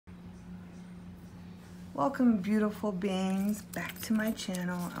Welcome, beautiful beings, back to my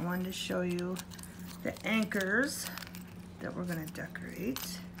channel. I wanted to show you the anchors that we're going to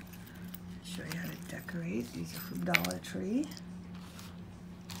decorate. Show you how to decorate. These are from Dollar Tree.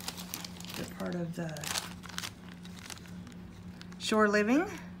 They're part of the Shore Living.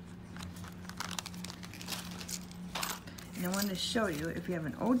 And I wanted to show you, if you have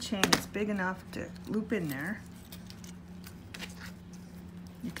an old chain that's big enough to loop in there,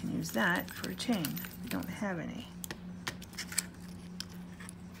 you can use that for a chain if you don't have any.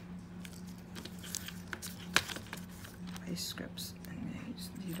 Vice grips, and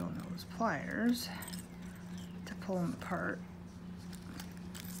you don't know those pliers to pull them apart.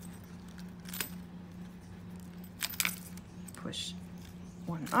 Push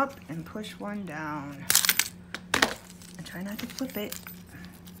one up and push one down. And try not to flip it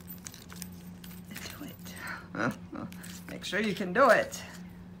into it. Make sure you can do it.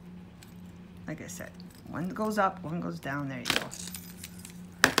 Like I said, one goes up, one goes down. There you go.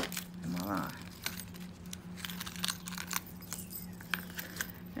 And voila.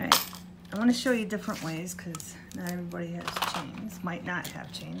 Alright, I want to show you different ways because not everybody has chains, might not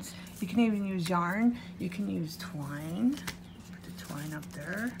have chains. You can even use yarn, you can use twine. Put the twine up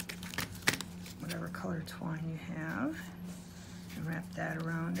there, whatever color twine you have, and wrap that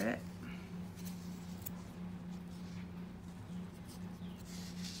around it.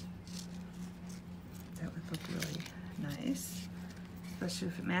 That would look really nice, especially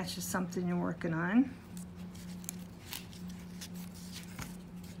if it matches something you're working on.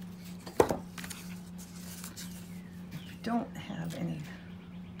 If you don't have any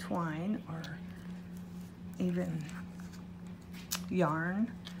twine or even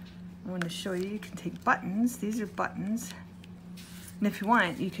yarn, I want to show you, you can take buttons. These are buttons. And if you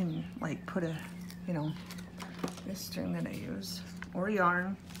want, you can like put a, this string that I use, or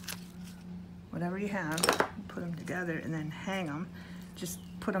yarn, whatever you have, put them together and then hang them. Just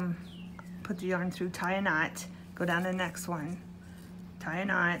put the yarn through, tie a knot, go down to the next one, tie a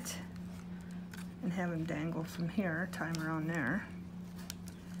knot, and have them dangle from here, tie them around there.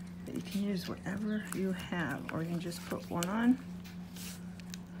 But you can use whatever you have, or you can just put one on.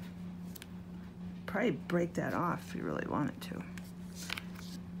 Probably break that off if you really wanted to.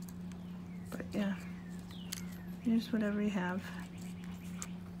 But yeah, use whatever you have.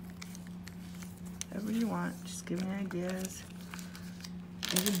 Whatever you want, just give me ideas.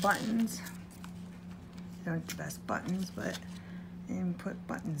 These are buttons. They aren't the best buttons, but you can put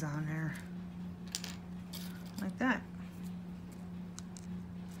buttons on there. Like that.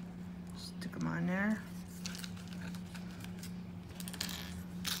 Stick them on there.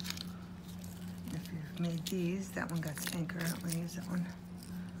 If you've made these, that one got anchor. I don't want to use that one.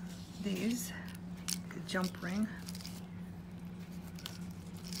 These, like a jump ring.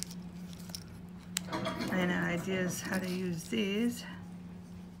 And ideas how to use these.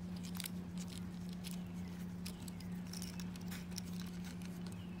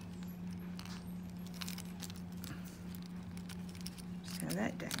 Just have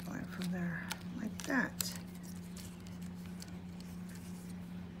that dangling from there, like that.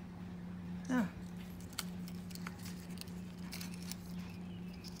 Oh.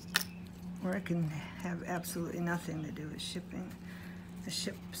 Or it can have absolutely nothing to do with shipping. The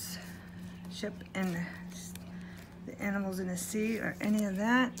ship and the animals in the sea or any of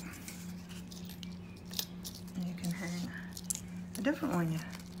that. And you can hang a different one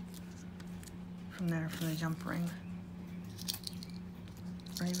from there, from the jump ring.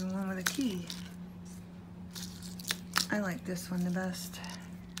 Or even one with a key. I like this one the best.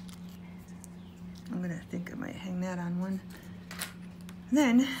 I'm gonna think I might hang that on one. And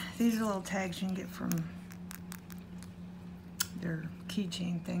then these are little tags you can get from their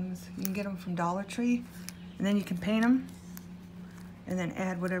keychain things. You can get them from Dollar Tree, and then you can paint them and then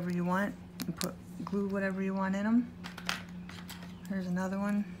add whatever you want and glue whatever you want in them. There's another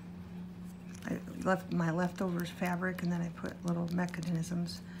one. I left my leftovers fabric, and then I put little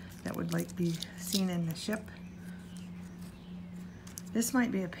mechanisms that would like be seen in the ship. This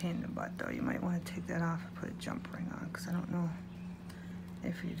might be a pain in the butt though. You might want to take that off and put a jump ring on, because I don't know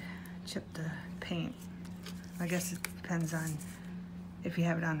if you'd chip the paint. I guess it depends on if you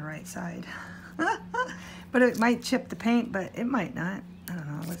have it on the right side. But it might chip the paint, but it might not. I don't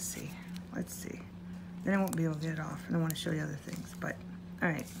know. Let's see. Let's see. Then I won't be able to get it off, and I want to show you other things. But all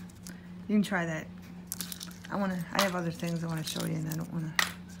right, you can try that. I have other things I want to show you, and I don't want to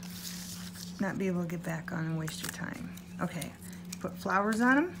not be able to get back on and waste your time. Okay, put flowers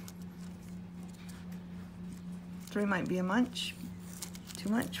on them. 3 might be a much. Too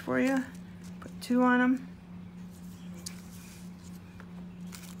much for you. Put 2 on them.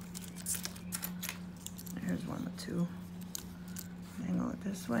 too. Angle it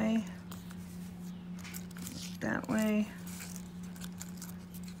this way, that way.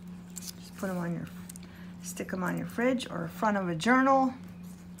 Just put them on your, stick them on your fridge or front of a journal.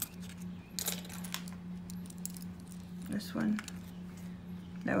 This one,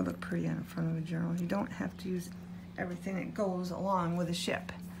 that would look pretty on the front of a journal. You don't have to use everything that goes along with a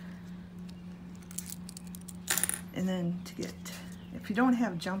ship. And then to get, if you don't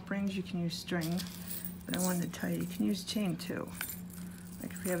have jump rings, you can use string. But I wanted to tell you can use chain too.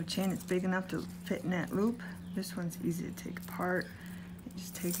 Like if you have a chain that's big enough to fit in that loop, this one's easy to take apart. You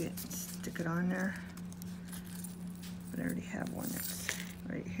just take it and stick it on there. But I already have one that's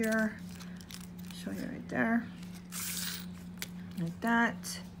right here. Show you right there. Like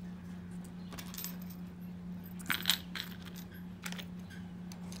that.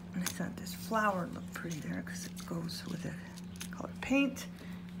 And I thought this flower looked pretty there because it goes with the color paint,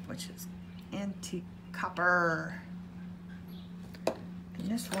 which is antique copper. And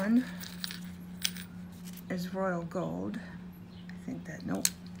this one is royal gold. I think that, nope,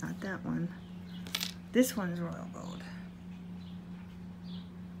 not that one. This one's royal gold.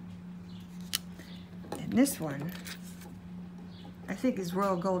 And this one, I think is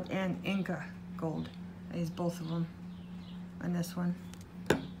royal gold and Inca gold. I use both of them on this one.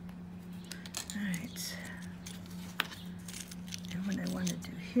 Alright. And what I want to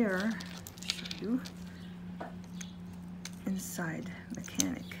do here, show you, inside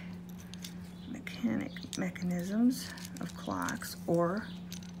mechanic mechanisms of clocks or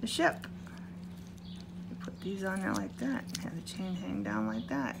the ship. You put these on there like that and have the chain hang down like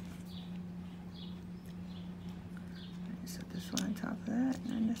that. And set this one on top of that and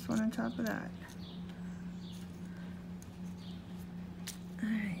then this one on top of that.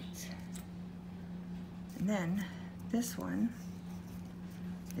 Alright. And then this one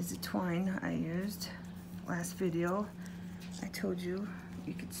is the twine I used last video. I told you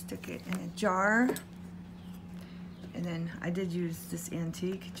you could stick it in a jar, and then I did use this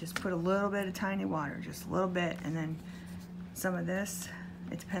antique. Just put a little bit of tiny water, just a little bit, and then some of this.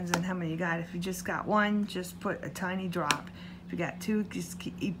 It depends on how many you got. If you just got one, just put a tiny drop. If you got two, just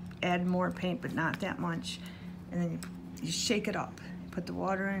add more paint, but not that much. And then you shake it up. Put the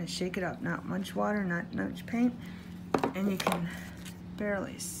water in and shake it up. Not much water, not much paint, and you can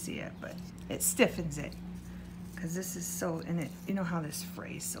barely see it, but it stiffens it. Because this is so, and it, you know how this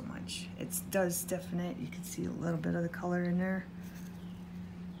frays so much. It does stiffen it. You can see a little bit of the color in there.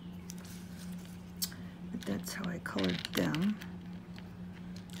 But that's how I colored them.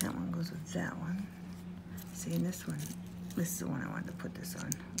 That one goes with that one. See, and this one, this is the one I wanted to put this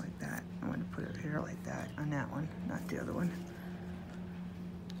on, like that. I wanted to put it here like that on that one, not the other one.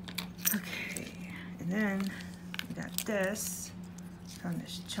 Okay, and then we got this. Found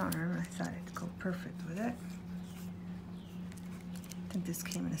this charm. I thought it'd go perfect with it. I think this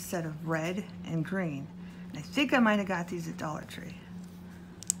came in a set of red and green. And I think I might have got these at Dollar Tree.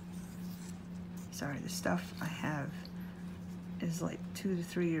 Sorry, the stuff I have is like 2 to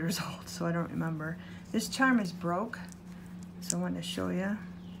 3 years old, so I don't remember. This charm is broke, so I wanted to show you.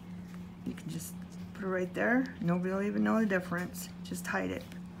 You can just put it right there. Nobody will even know the difference. Just hide it.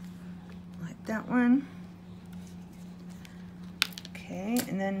 Like that one. Okay,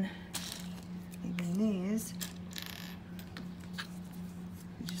 and then even these.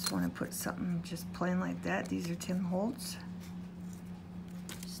 You just want to put something just plain like that. These are Tim Holtz.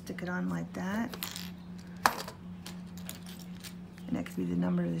 Stick it on like that. And that could be the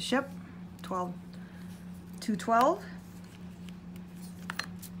number of the ship, 212.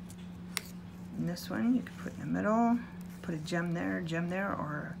 And this one you can put in the middle, put a gem there,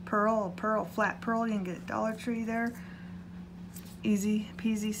 or a pearl, flat pearl. You can get at Dollar Tree there. Easy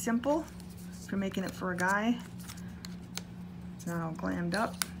peasy simple if you're making it for a guy. It's not all glammed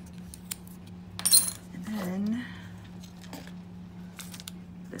up. And then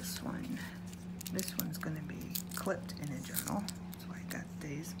this one. This one's going to be clipped in a journal. That's why I got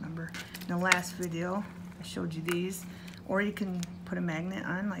these. Remember in the last video I showed you these. Or you can put a magnet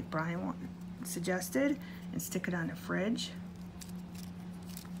on like Brian suggested and stick it on the fridge.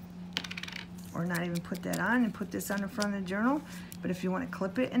 Or not even put that on and put this on the front of the journal. But if you want to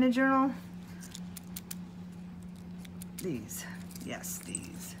clip it in a journal, these, yes,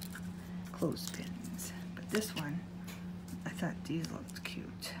 these clothespins. But this one, I thought these looked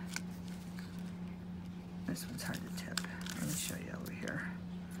cute. This one's hard to tip. Let me show you over here.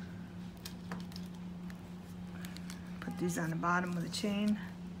 Put these on the bottom with a chain.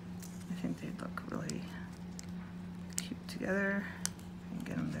 I think they'd look really cute together. And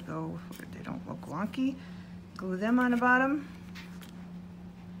get them to go where they don't look wonky. Glue them on the bottom.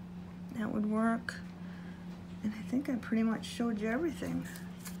 That would work. And I think I pretty much showed you everything.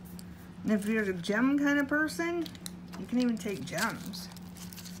 And if you're a gem kind of person, you can even take gems.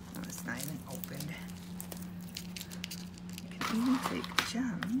 Oh, it's not even opened. You can even take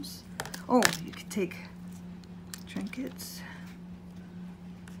gems. Oh, you could take trinkets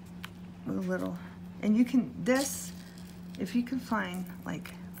with a little, and you can, this, if you can find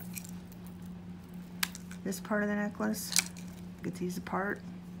like this part of the necklace, get these apart.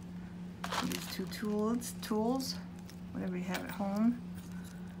 Use two tools, whatever you have at home,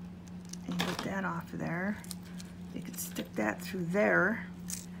 and you get that off of there. You could stick that through there,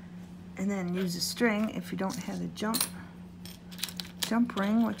 and then use a string if you don't have the jump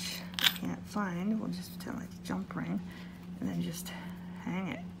ring, which I can't find. We'll just tell like jump ring, and then just hang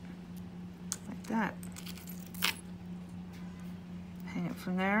it like that. Hang it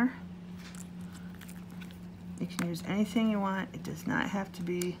from there. You can use anything you want. It does not have to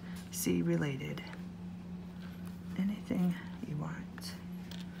be sea related. Anything you want.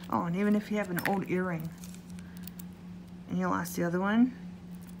 Oh, and even if you have an old earring and you lost the other one,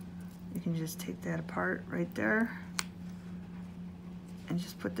 you can just take that apart right there and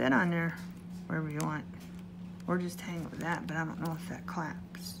just put that on there wherever you want. Or just hang it with that, but I don't know if that clasp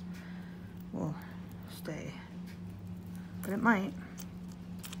will stay. But it might.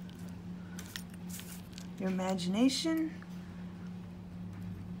 Your imagination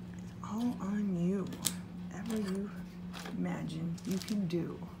is all on you. Whatever you imagine you can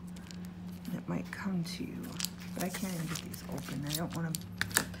do, and it might come to you. But I can't even get these open. I don't want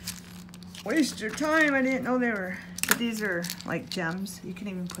to waste your time. I didn't know they were, but these are like gems. You can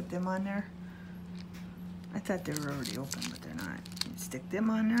even put them on there. I thought they were already open, but they're not. You stick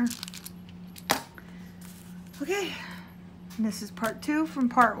them on there. Okay, and this is part 2 from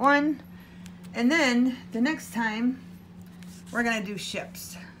part 1. And then the next time we're gonna do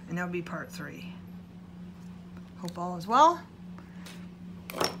ships, and that'll be part 3. Hope all is well.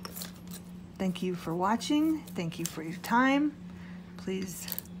 Thank you for watching. Thank you for your time. Please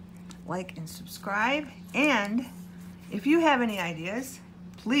like and subscribe. And if you have any ideas,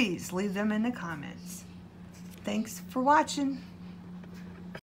 please leave them in the comments. Thanks for watching.